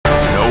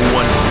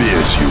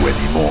you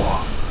anymore.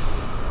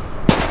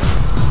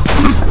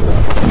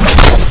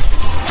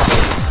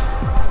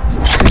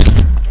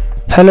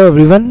 Hello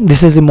everyone,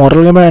 this is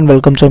Immortal Gamer and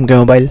welcome to MK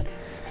Mobile.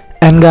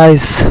 And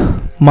guys,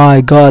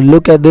 my god,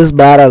 look at this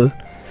barrel.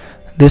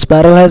 This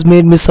barrel has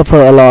made me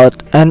suffer a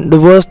lot, and the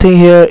worst thing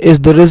here is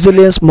the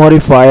resilience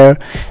modifier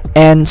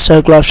and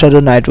Circle of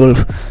Shadow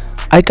Nightwolf.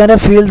 I kind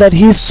of feel that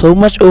he's so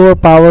much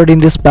overpowered in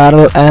this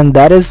battle, and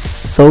that is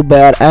so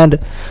bad. And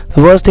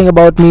the worst thing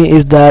about me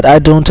is that I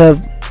don't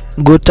have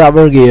good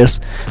tower gears,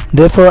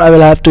 therefore I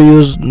will have to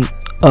use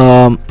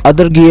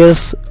other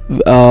gears,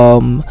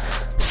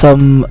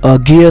 some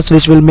gears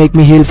which will make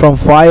me heal from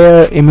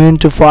fire, immune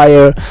to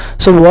fire.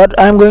 So what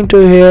I'm going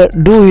to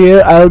do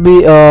here, I'll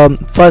be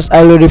first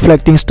I'll be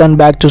reflecting stun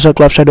back to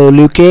Circle of Shadow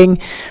Liu Kang,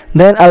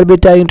 then I'll be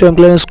tagging to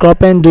Unclean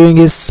Scorpion, doing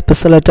his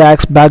special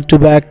attacks back to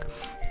back.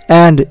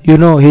 And you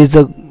know, he's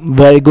a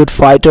very good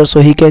fighter, so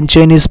he can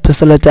chain his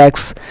special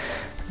attacks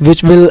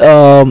which will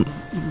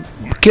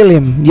kill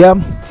him.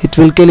 Yeah, it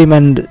will kill him,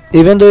 and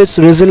even though it's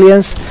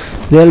resilience,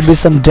 there will be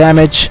some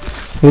damage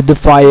with the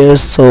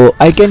fires, so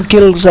I can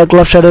kill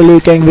Circle of Shadow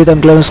Liu Kang with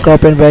Unclean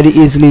Scorpion very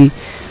easily.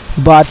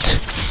 But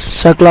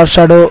Circle of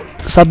Shadow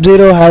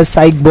Sub-Zero has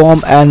Psych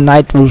Bomb and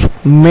Nightwolf.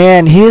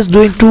 Man, he is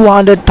doing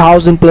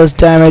 200,000 plus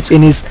damage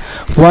in his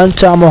one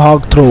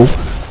Tomahawk throw,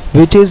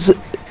 which is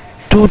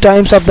 2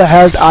 times of the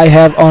health I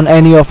have on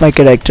any of my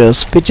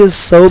characters, which is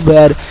so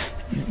bad.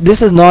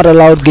 This is not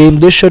allowed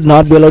game, this should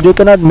not be allowed. You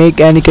cannot make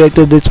any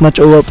character this much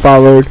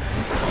overpowered.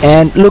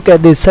 And look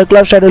at this, Circle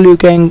of Shadow Liu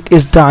Kang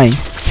is dying,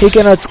 he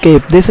cannot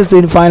escape. This is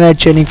infinite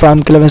chaining from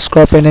Unclean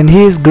Scorpion, and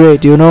he is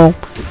great, you know,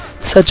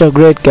 such a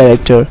great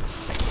character.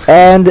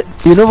 And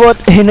you know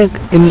what,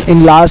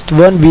 in last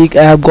 1 week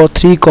I have got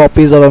 3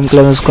 copies of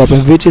Unclean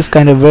Scorpion, which is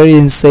kind of very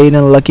insane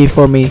and lucky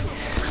for me,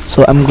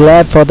 so I'm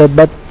glad for that.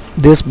 But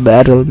this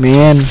battle,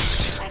 man,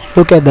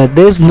 look at that,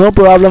 there is no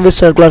problem with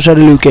Circle of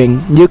Shadow Liu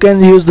Kang. You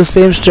can use the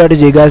same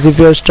strategy, guys, if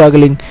you are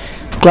struggling.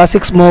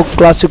 Classic Smoke,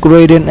 Classic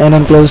Raiden and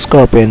Unclean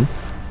Scorpion.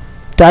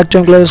 Tag to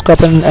Unclean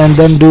Scorpion and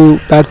then do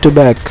back to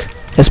back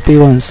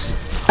SP1s.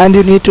 And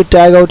you need to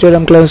tag out your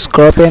Unclean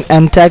Scorpion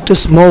and tag to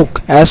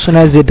Smoke as soon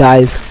as he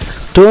dies.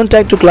 Don't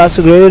tag to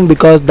Classic Raiden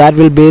because that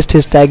will base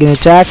his tag in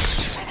attack.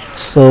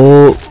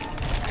 So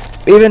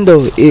even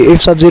though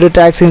if Sub-Zero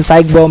tags in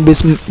Psych Bomb,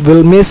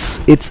 will miss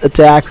its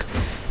attack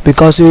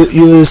because you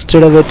will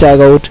straight away tag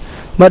out.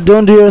 But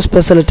don't do your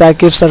special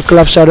attack if Circle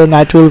of Shadow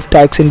Nightwolf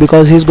tags in,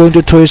 because he's going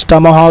to throw his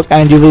Tomahawk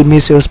and you will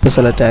miss your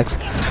special attacks.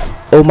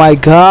 Oh my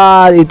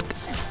god,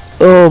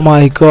 oh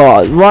my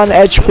god, 1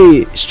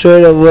 HP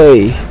straight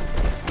away.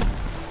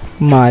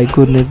 My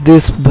goodness,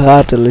 this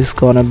battle is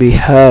gonna be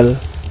hell,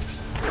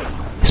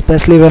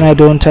 especially when I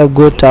don't have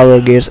good tower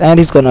gears, and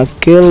he's gonna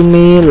kill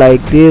me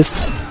like this.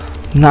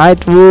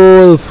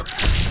 Nightwolf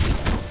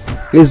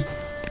is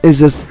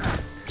just,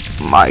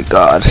 my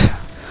god,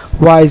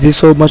 why is he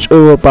so much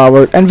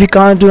overpowered? And we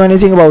can't do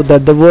anything about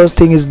that. The worst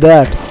thing is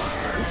that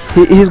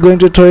he's going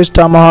to throw his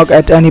Tomahawk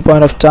at any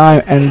point of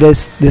time, and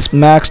this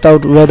maxed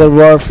out weather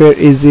warfare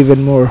is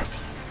even more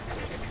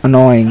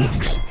annoying.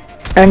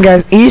 And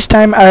guys, each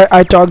time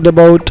I talked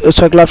about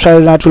Circle of Shadow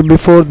Nightwolf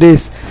before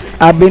this,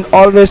 I've been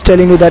always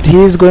telling you that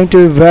he is going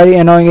to be very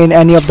annoying in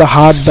any of the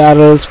hard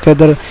battles,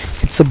 whether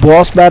it's a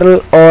boss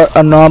battle or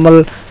a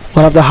normal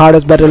one of the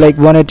hardest battle like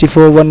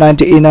 184,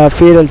 190 in a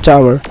Feral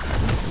Tower.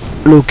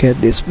 Look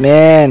at this,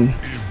 man.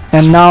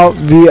 And now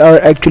we are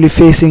actually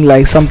facing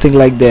like something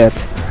like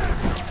that.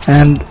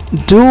 And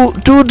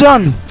two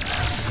done.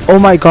 Oh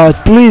my god,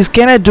 please,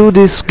 can I do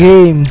this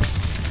game?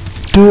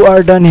 2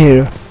 are done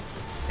here.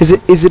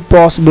 Is it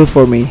possible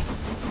for me?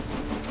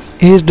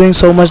 He's doing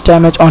so much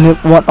damage on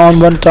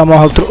one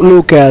Tomahawk.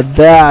 Look at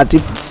that.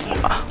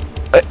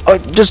 I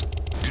just,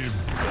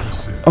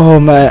 oh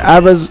man, I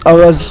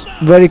was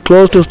very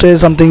close to say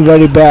something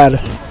very bad,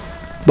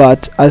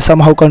 but I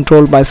somehow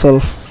controlled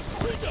myself.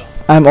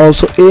 I'm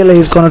also ill.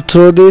 He's gonna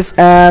throw this,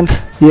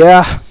 and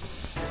yeah,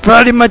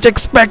 pretty much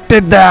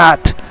expected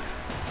that.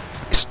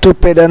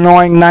 Stupid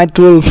annoying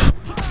Nightwolf,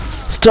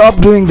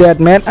 stop doing that,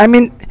 man. I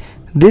mean,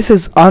 this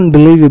is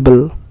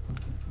unbelievable.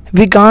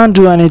 We can't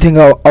do anything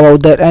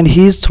about that, and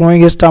he's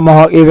throwing his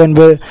Tomahawk even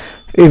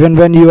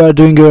when you are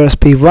doing your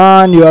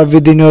SP1, you are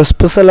within your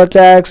special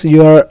attacks,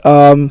 you are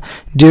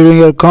during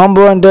your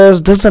combo, and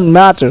doesn't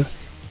matter.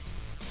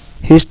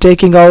 He's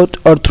taking out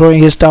or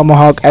throwing his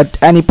Tomahawk at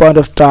any point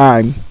of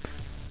time,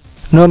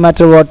 no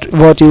matter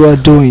what you are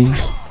doing.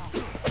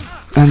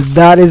 And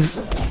that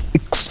is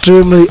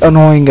extremely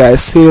annoying,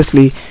 guys,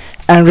 seriously.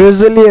 And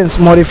resilience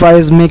modifier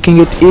is making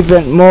it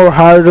even more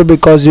harder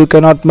because you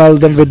cannot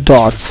melt them with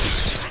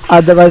dots.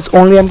 Otherwise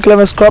only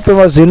Unclean Scorpion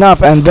was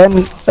enough, and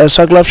when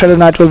Circle of Shadow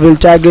Nightwolf will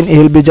tag in,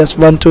 he'll be just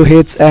 1-2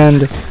 hits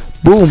and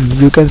boom,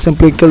 you can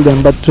simply kill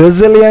them. But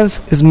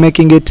resilience is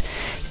making it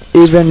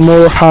even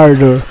more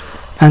harder,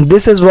 and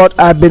this is what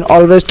I've been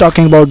always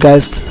talking about,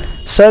 guys.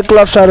 Circle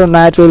of Shadow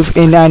Nightwolf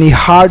in any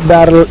hard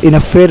battle in a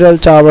Feral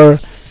Tower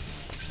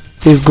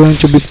is going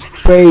to be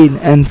pain,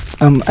 and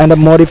a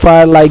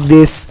modifier like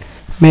this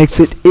makes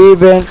it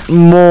even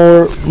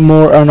more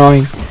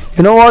annoying.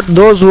 You know what,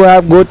 those who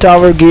have good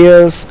tower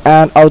gears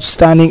and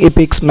outstanding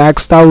epics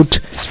maxed out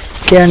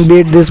can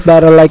beat this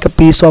battle like a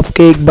piece of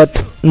cake,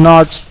 but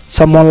not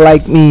someone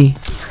like me.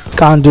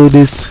 Can't do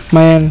this,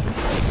 man.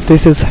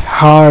 This is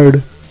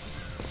hard.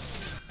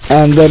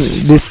 And then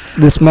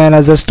this man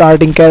has a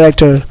starting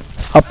character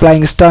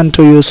applying stun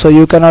to you, so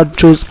you cannot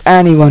choose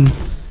anyone.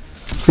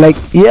 Like,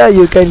 yeah,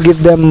 you can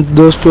give them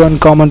those two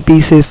uncommon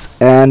pieces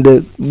and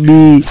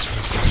be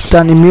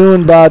stun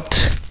immune,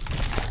 but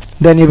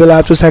then you will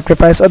have to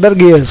sacrifice other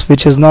gears,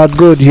 which is not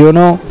good, you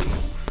know.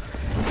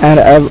 And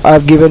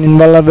I've given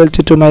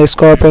invulnerability to my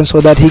scorpion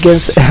so that he can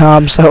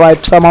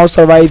somehow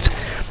survive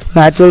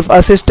Nightwolf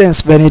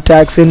assistance when he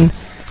attacks in,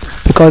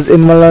 because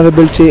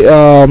invulnerability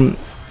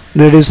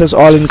reduces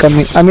all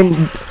incoming,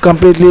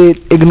 completely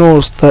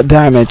ignores the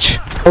damage.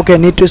 Okay,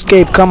 need to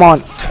escape, come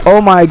on. Oh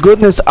my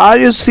goodness, are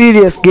you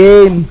serious,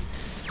 game?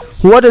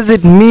 What does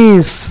it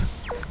mean?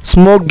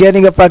 Smoke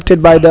getting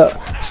affected by the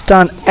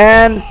stun,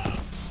 and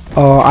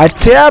I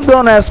tapped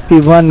on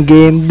SP1,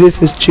 game.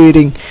 This is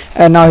cheating.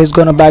 And now he's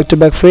gonna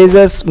back-to-back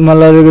phrases,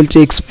 vulnerability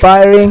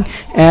expiring,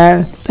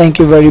 and thank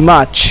you very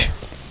much.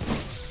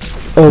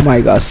 Oh my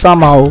god,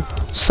 somehow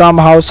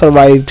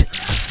survived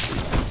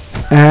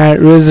and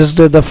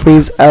resisted the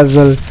freeze as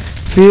well.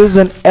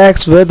 Fusion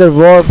X weather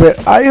warfare.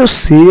 Are you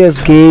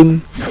serious,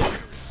 game?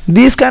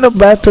 These kind of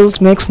battles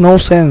makes no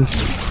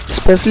sense,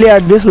 especially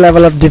at this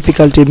level of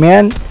difficulty,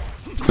 man.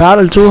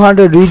 Battle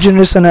 200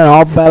 regeneration and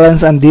off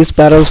balance, and these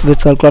battles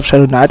with Circle of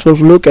Shadow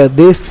Nightwolf. Look at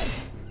this.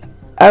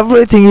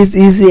 Everything is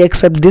easy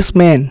except this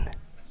man.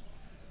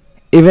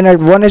 Even at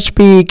 1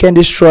 HP he can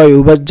destroy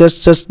you, but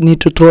just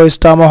need to throw his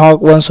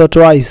tomahawk once or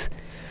twice.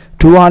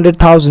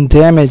 200,000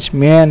 damage,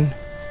 man.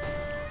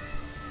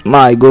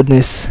 My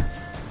goodness.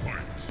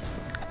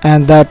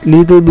 And that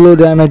lethal blow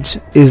damage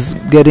is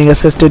getting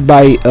assisted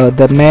by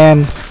the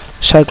man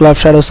Circle of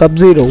Shadow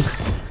Sub-Zero.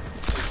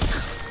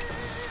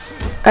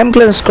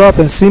 M-Clan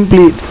Scorpion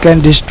simply can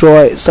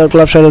destroy Circle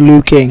of Shadow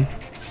Liu Kang.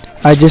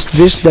 I just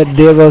wish that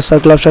there was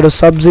Circle of Shadow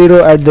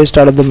Sub-Zero at the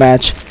start of the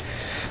match.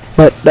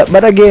 But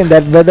again,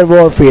 that weather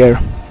warfare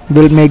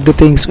will make the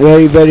things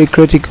very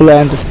critical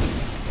and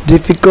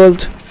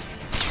difficult.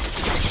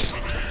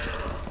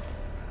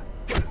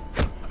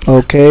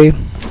 Okay.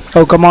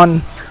 Oh, come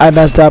on. I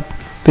messed up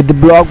with the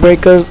block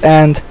breakers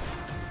and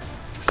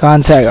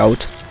can't tag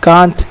out.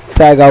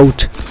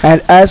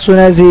 And as soon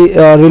as he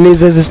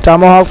releases his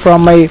tomahawk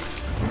from my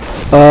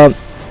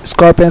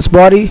Scorpion's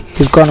body,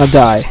 he's gonna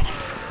die.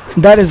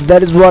 That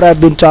is what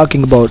I've been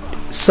talking about.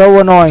 So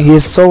annoying. He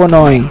is so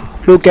annoying.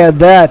 Look at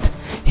that.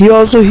 He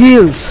also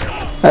heals.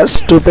 A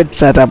stupid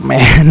setup,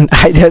 man.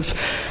 I just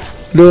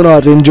do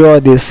not enjoy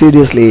this.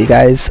 Seriously,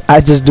 guys.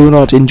 I just do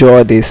not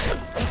enjoy this.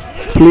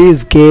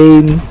 Please,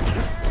 game.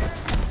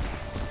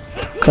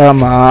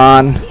 Come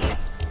on.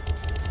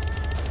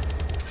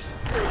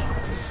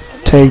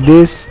 Take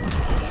this.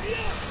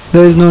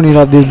 There is no need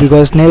of this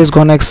because nail is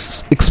gonna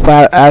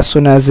expire as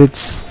soon as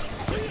it's,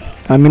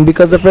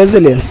 because of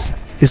resilience.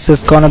 It's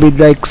just gonna be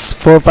like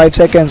 4 or 5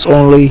 seconds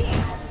only.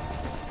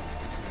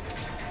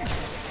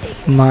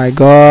 My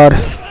god.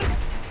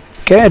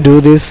 Can I do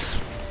this?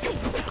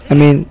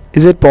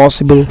 Is it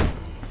possible?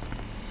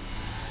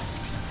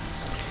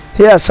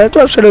 Yeah,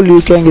 Circle of Shadow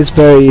Liu Kang is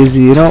very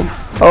easy, you know.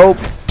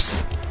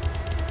 Oops.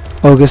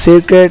 Okay,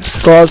 secret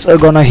scrolls are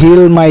gonna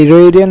heal my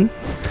raiden.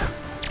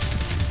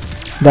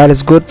 That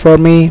is good for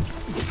me.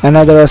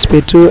 Another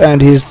SP2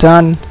 and he's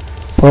done.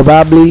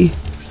 Probably.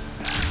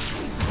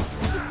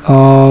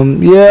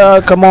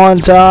 Yeah, come on,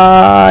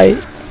 die.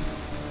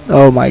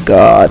 Oh my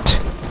god.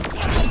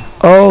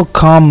 Oh,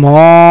 come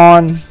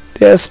on.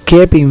 They're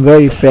escaping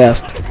very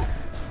fast.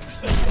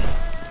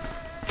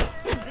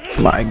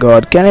 My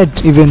god, can I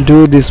even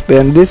do this,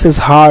 man? This is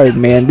hard,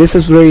 man. This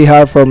is very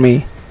hard for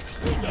me.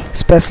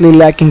 Especially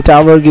lacking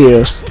tower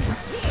gears.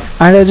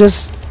 And I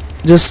just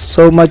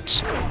so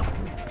much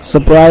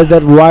surprised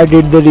that why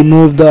did they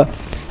remove the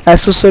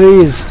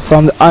accessories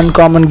from the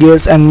uncommon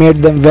gears and made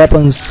them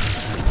weapons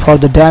for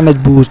the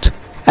damage boost.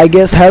 I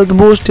guess health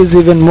boost is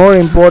even more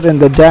important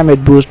than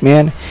damage boost,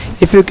 man.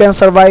 If you can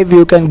survive,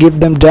 you can give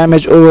them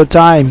damage over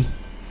time.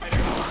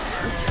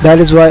 That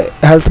is why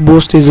health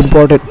boost is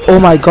important. Oh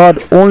my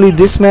god, only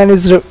this man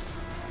is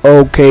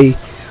okay.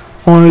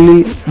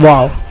 Only,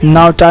 wow.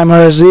 Now timer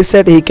has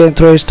reset. He can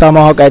throw his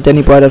tomahawk at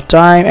any point of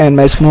time and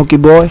my smoky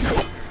boy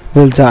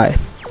will die.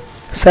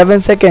 7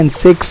 seconds.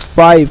 6,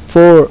 5,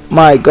 4.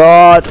 My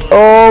god.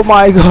 Oh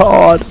my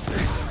god.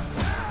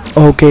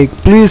 Okay,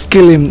 please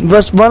kill him.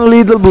 Just one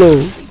lethal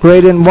blow.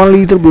 Raiden, one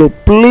lethal blow.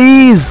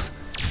 Please.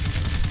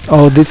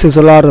 Oh, this is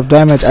a lot of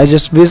damage. I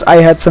just wish I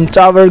had some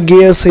tower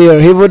gears here.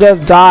 He would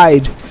have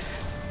died.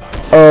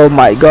 Oh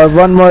my god.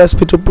 One more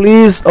SP2,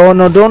 please. Oh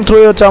no, don't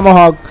throw your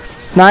tomahawk.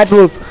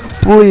 Nightwolf,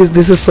 please.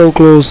 This is so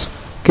close.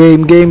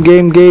 Game.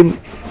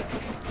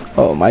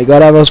 Oh my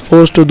god, I was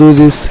forced to do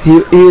this.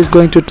 He is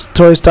going to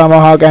throw his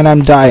tomahawk and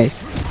I'm dying.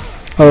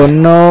 Oh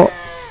no.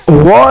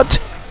 What?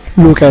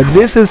 Look at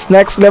this is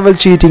next level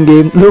cheating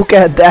game. Look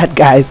at that,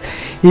 guys.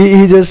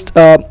 He just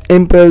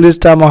impaled his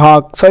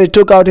tomahawk. So he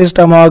took out his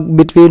tomahawk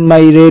between my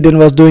raiden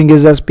was doing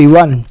his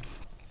SP1.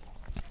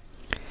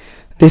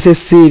 This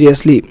is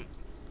seriously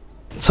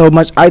so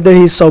much. Either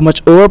he's so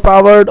much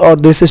overpowered or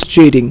this is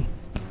cheating.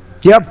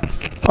 Yep.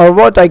 Or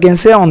what I can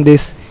say on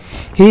this.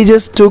 He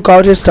just took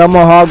out his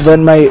tomahawk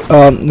when my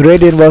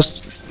raiden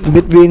was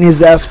between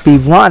his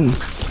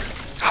SP1.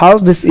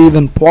 How's this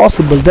even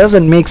possible?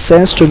 Doesn't make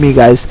sense to me,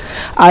 guys.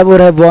 I would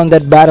have won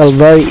that battle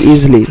very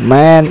easily.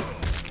 Man,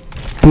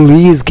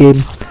 please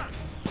game.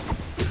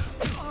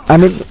 I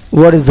mean,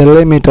 what is the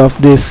limit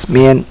of this,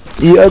 man?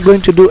 You are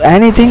going to do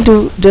anything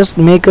to just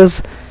make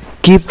us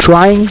keep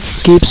trying,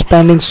 keep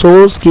spending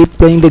souls, keep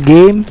playing the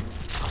game,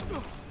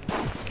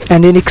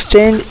 and in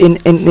exchange,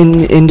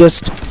 in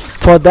just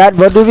for that,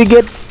 what do we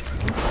get?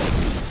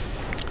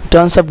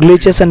 Tons of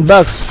glitches and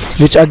bugs,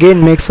 which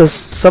again makes us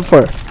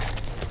suffer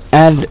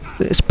and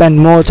spend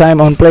more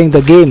time on playing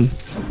the game.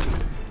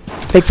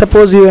 Like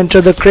suppose you enter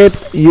the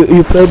crypt,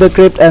 you play the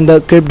crypt and the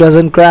crypt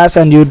doesn't crash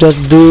and you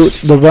just do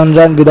the one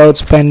run without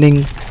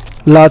spending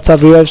lots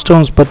of revive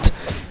stones, but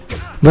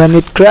when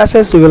it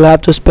crashes you will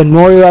have to spend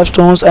more revive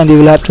stones, and you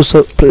will have to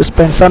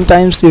spend,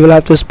 sometimes you will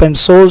have to spend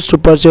souls to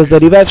purchase the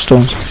revive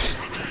stones,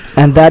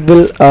 and that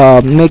will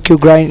make you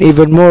grind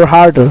even more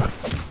harder.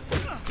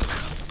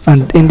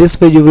 And in this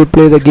way you will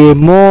play the game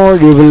more,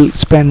 you will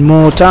spend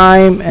more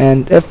time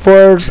and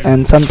efforts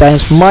and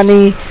sometimes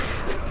money,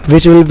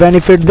 which will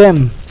benefit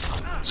them.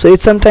 So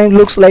it sometimes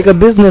looks like a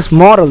business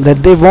model that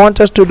they want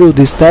us to do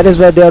this. That is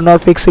why they are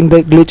not fixing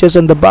the glitches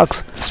and the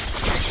bugs.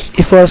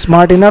 If you are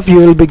smart enough, you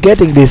will be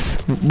getting this,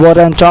 what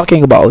I am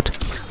talking about.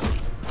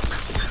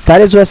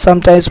 That is why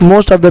sometimes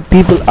most of the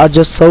people are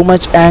just so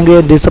much angry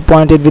and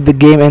disappointed with the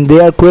game and they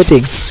are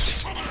quitting.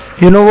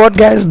 You know what,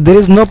 guys, there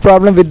is no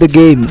problem with the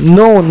game.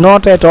 No,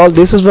 not at all.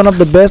 This is one of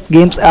the best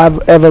games I've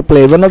ever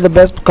played, one of the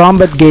best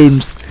combat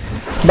games.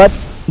 But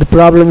the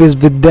problem is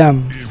with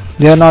them.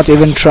 They are not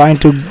even trying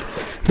to,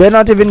 they're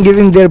not even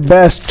giving their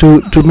best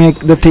to make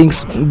the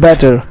things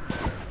better.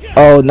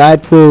 Oh,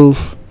 Night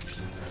Wolf,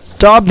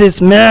 stop this,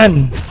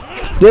 man.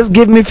 Just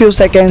give me few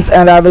seconds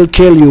and I will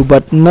kill you.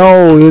 But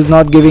no, he's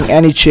not giving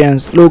any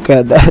chance. Look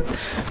at that.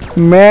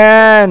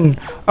 Man,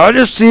 are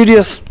you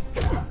serious?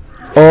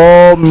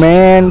 Oh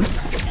man,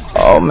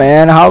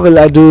 how will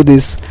I do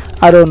this?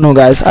 I don't know,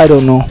 guys, I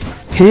don't know.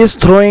 He is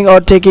throwing or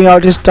taking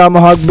out his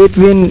tomahawk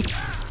between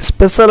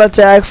special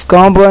attacks,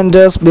 combo and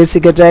just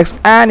basic attacks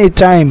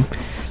anytime.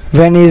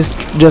 When he's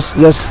just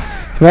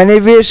when he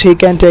wish he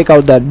can take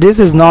out that. This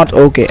is not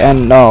okay.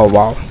 And oh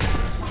wow.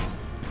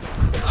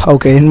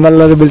 Okay,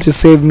 invulnerability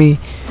saved me,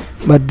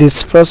 but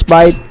this first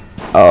bite,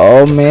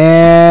 oh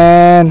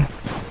man.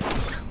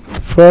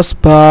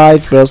 First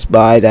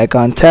bite, I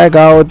can't tag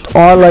out.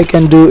 All I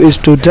can do is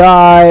to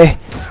die,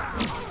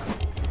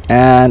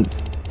 and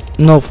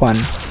no fun.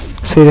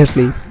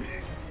 Seriously,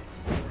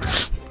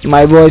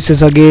 my voice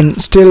is again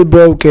still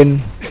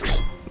broken,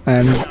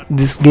 and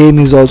this game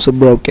is also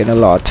broken a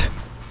lot.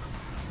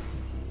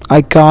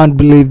 I can't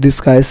believe this,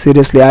 guys.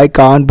 Seriously, I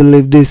can't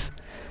believe this.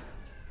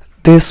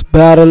 This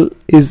battle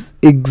is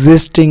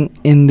existing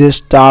in this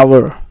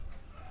tower.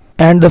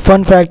 And the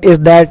fun fact is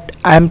that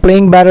I am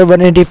playing battle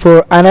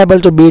 184,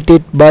 unable to beat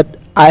it, but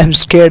I am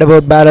scared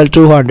about battle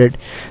 200.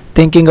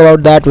 Thinking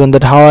about that one,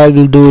 that how I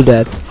will do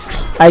that.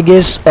 I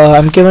guess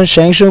Mkevin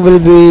Shangshu will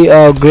be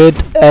a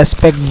great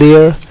aspect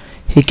there.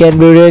 He can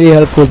be really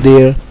helpful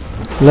there.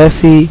 Let's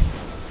see.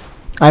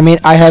 I mean,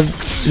 I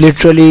have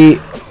literally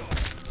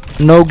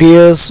no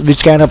gears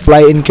which can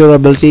apply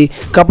incurability.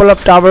 Couple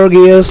of tower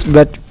gears,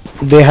 but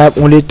they have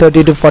only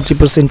 30 to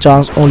 40%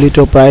 chance only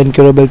to apply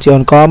incurability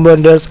on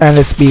combanders and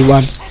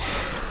SP1.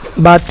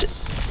 But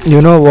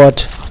you know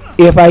what,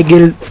 if I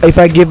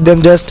give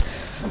them just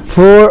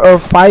 4 or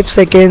 5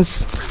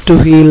 seconds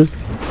to heal,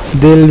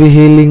 they'll be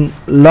healing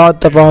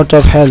lot amount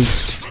of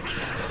health.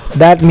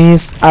 That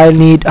means I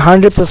need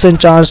 100%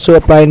 chance to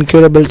apply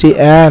incurability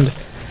and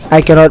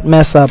I cannot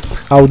mess up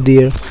out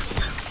there.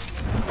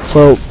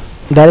 So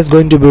that is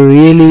going to be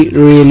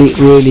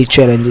really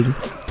challenging.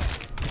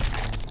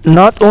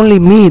 Not only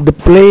me, the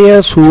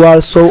players who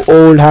are so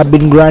old, have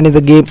been grinding the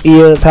game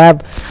years,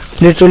 have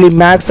literally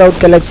maxed out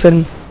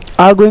collection,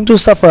 are going to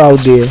suffer out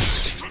there.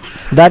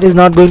 That is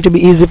not going to be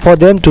easy for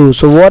them too.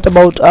 So what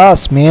about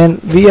us,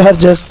 man? We are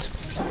just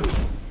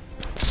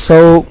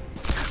so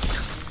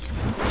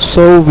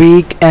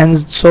weak and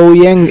so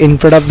young in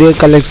front of their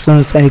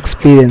collections and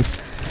experience.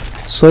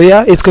 So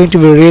yeah, it's going to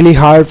be really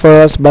hard for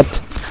us, but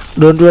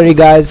don't worry,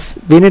 guys,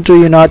 we need to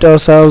unite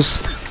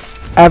ourselves.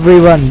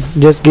 Everyone,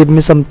 just give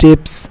me some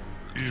tips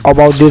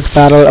about this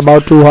battle,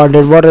 about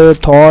 200. What are your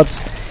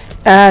thoughts?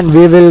 And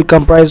we will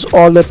comprise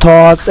all the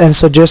thoughts and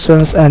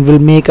suggestions, and we'll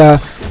make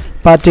a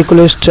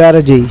particular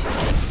strategy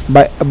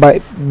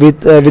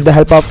with the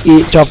help of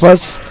each of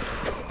us,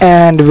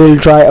 and we'll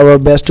try our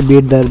best to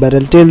beat that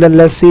battle. Till then,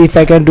 let's see if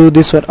I can do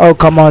this one. Oh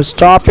come on,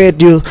 stop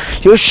it, you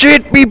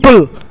shit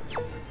people.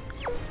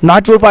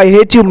 Nightwolf, I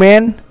hate you,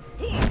 man.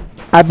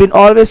 I've been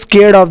always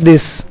scared of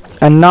this.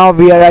 and now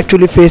we are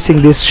actually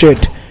facing this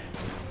shit.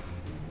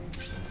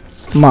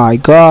 My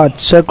god,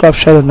 Circle of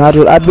Shadow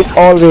Naruto. I've been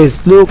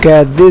always look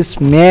at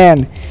this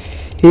man.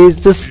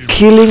 He's just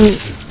killing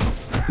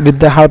with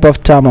the help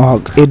of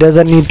Tomahawk. He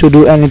doesn't need to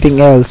do anything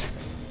else.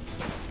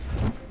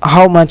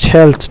 How much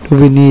health do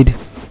we need?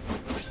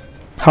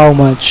 How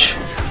much?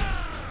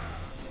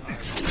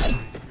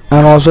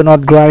 I'm also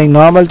not grinding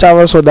normal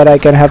tower so that I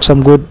can have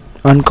some good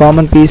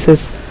uncommon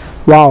pieces.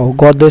 Wow,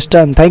 got this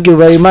done. Thank you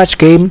very much,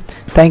 game.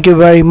 Thank you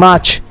very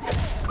much.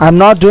 I'm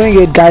not doing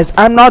it, guys.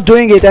 I'm not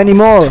doing it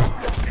anymore.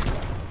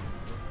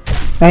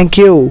 Thank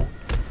you.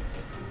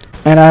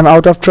 And I'm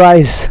out of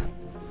tries.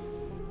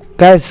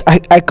 Guys,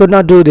 I could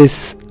not do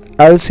this.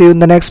 I'll see you in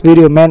the next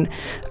video, man.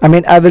 I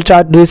mean, I will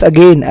try to do this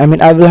again. I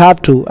mean, I will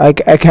have to. I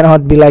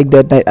cannot be like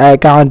that. I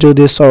can't do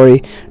this,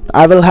 sorry.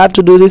 I will have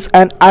to do this,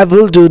 and I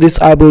will do this,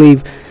 I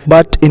believe,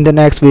 but in the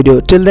next video.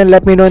 Till then,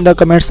 let me know in the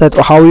comments that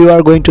how you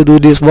are going to do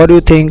this, what do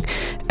you think,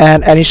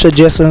 and any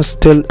suggestions.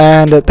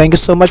 Thank you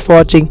so much for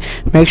watching.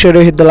 Make sure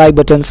to hit the like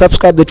button,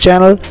 subscribe the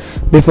channel.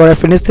 Before I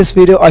finish this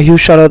video, a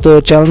huge shout out to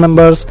the channel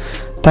members.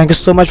 Thank you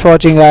so much for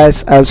watching,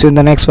 guys. I'll see you in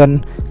the next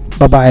one.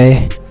 Bye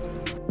bye.